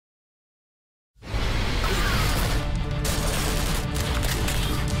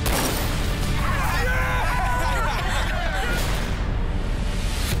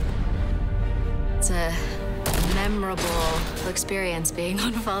experience being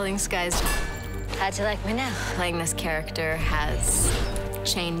on Falling Skies. How'd you like me now? Playing this character has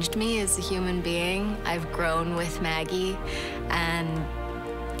changed me as a human being. I've grown with Maggie, and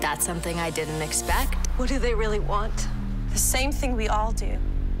that's something I didn't expect. What do they really want? The same thing we all do.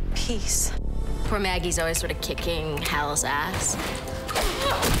 Peace. Poor Maggie's always sort of kicking Hal's ass.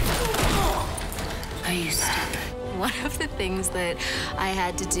 Are you stupid? One of the things that I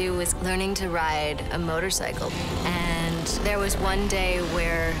had to do was learning to ride a motorcycle. And there was one day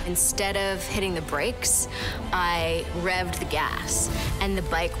where instead of hitting the brakes, I revved the gas. And the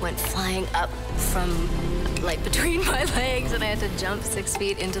bike went flying up from like between my legs, and I had to jump 6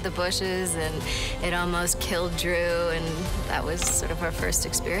 feet into the bushes, and it almost killed Drew. And that was sort of our first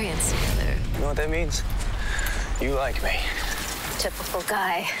experience together. You know what that means? You like me. Typical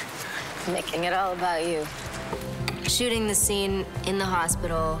guy, making it all about you. Shooting the scene in the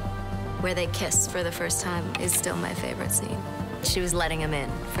hospital where they kiss for the first time is still my favorite scene. She was letting him in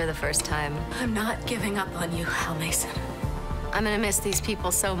for the first time. I'm not giving up on you, Hal Mason. I'm gonna miss these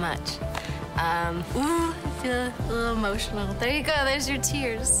people so much. Ooh, I feel a little emotional. There you go, there's your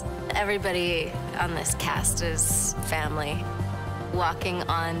tears. Everybody on this cast is family. Walking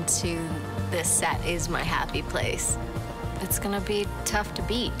onto this set is my happy place. It's gonna be tough to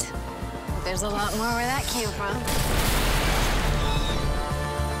beat. There's a lot more where that came from.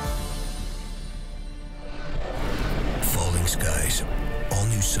 Falling Skies, all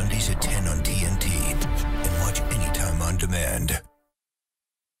new Sundays at 10 on TNT, and watch anytime on demand.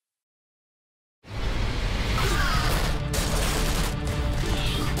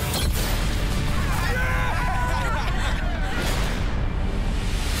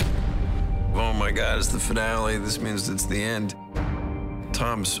 Oh my God, it's the finale. This means it's the end.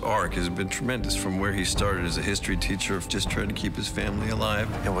 Tom's arc has been tremendous, from where he started as a history teacher of just trying to keep his family alive.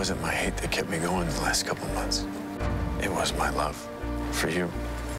 It wasn't my hate that kept me going the last couple months. It was my love for you.